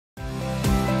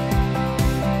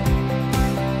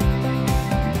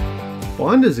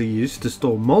Binders are used to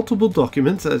store multiple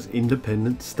documents as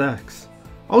independent stacks.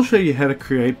 I'll show you how to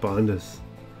create binders.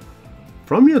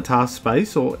 From your task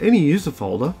space or any user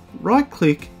folder, right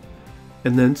click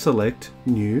and then select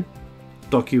New,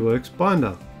 DocuWorks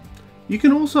Binder. You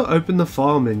can also open the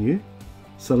File menu,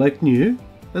 select New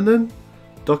and then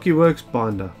DocuWorks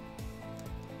Binder.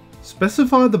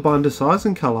 Specify the binder size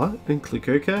and color and click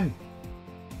OK.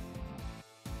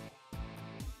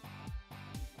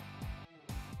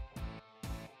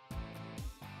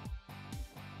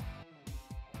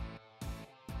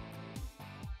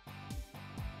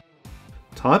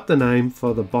 Type the name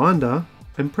for the binder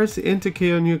and press the Enter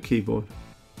key on your keyboard.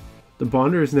 The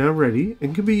binder is now ready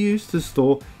and can be used to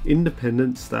store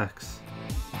independent stacks.